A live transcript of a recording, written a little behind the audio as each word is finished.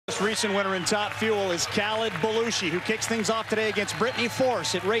most recent winner in Top Fuel is Khalid Albalooshi, who kicks things off today against Brittany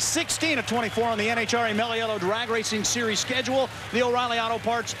Force at race 16 of 24 on the NHRA Mello Drag Racing Series schedule, the O'Reilly Auto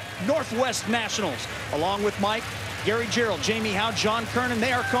Parts Northwest Nationals. Along with Mike, Gary Gerald, Jamie Howe, John Kernan,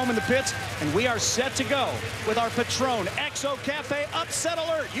 they are combing the pits, and we are set to go with our Patron XO Cafe upset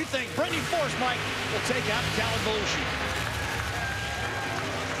alert. You think Brittany Force, Mike, will take out Khalid Albalooshi?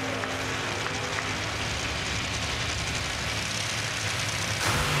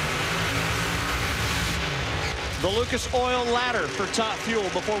 The Lucas Oil ladder for Top Fuel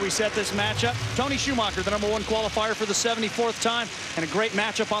before we set this matchup. Tony Schumacher, the #1 qualifier for the 74th time, and a great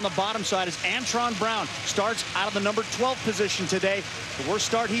matchup on the bottom side as Antron Brown starts out of the number 12 position today. The worst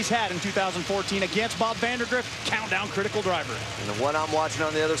start he's had in 2014 against Bob Vandergrift, countdown critical driver. And the one I'm watching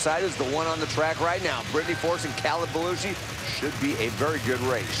on the other side is the one on the track right now. Brittany Force and Khalid Albalooshi should be a very good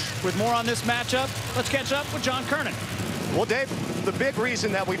race. With more on this matchup, let's catch up with John Kernan. Well, Dave, the big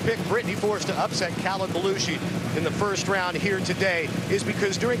reason that we picked Brittany Force to upset Khalid Albalooshi in the first round here today is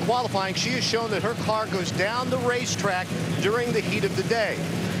because during qualifying, she has shown that her car goes down the racetrack during the heat of the day.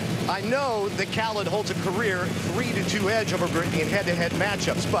 I know that Khalid holds a career 3-2 edge over Brittany in head-to-head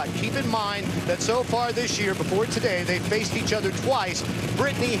matchups, but keep in mind that so far this year, before today, they've faced each other twice.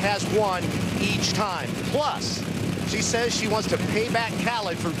 Brittany has won each time. Plus, she says she wants to pay back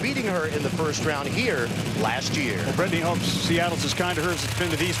Khalid for beating her in the first round here last year. Well, Brittany hopes Seattle's as kind to her as it's been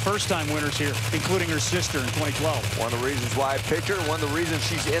to these first-time winners here, including her sister in 2012. One of the reasons why I picked her, and one of the reasons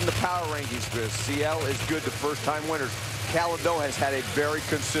she's in the power rankings, because Seattle is good to first-time winners. Khalid, though, has had a very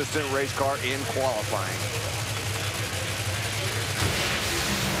consistent race car in qualifying.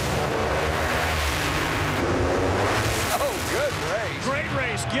 Oh, good race. Great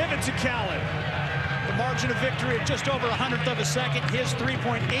race. Give it to Khalid. The margin of victory of just over 100th of a second. His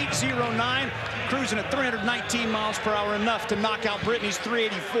 3.809, cruising at 319 miles per hour, enough to knock out Brittany's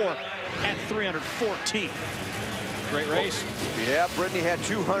 384 at 314. Great race. Yeah, Brittany had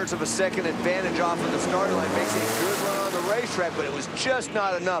 200ths of a second advantage off of the starting line. Makes a good run on the racetrack, but it was just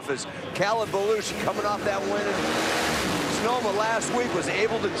not enough as Khalid Albalooshi, coming off that win in Sonoma last week, was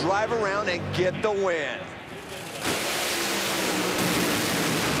able to drive around and get the win.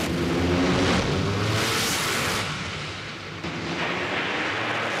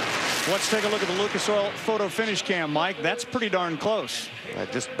 Let's take a look at the Lucas Oil photo finish cam, Mike. That's pretty darn close.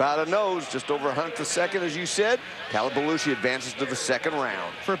 Just about a nose, just over 100th a second, as you said. Khalid Albalooshi advances to the second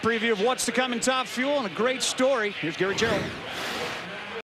round. For a preview of what's to come in Top Fuel and a great story, here's Gary Gerald.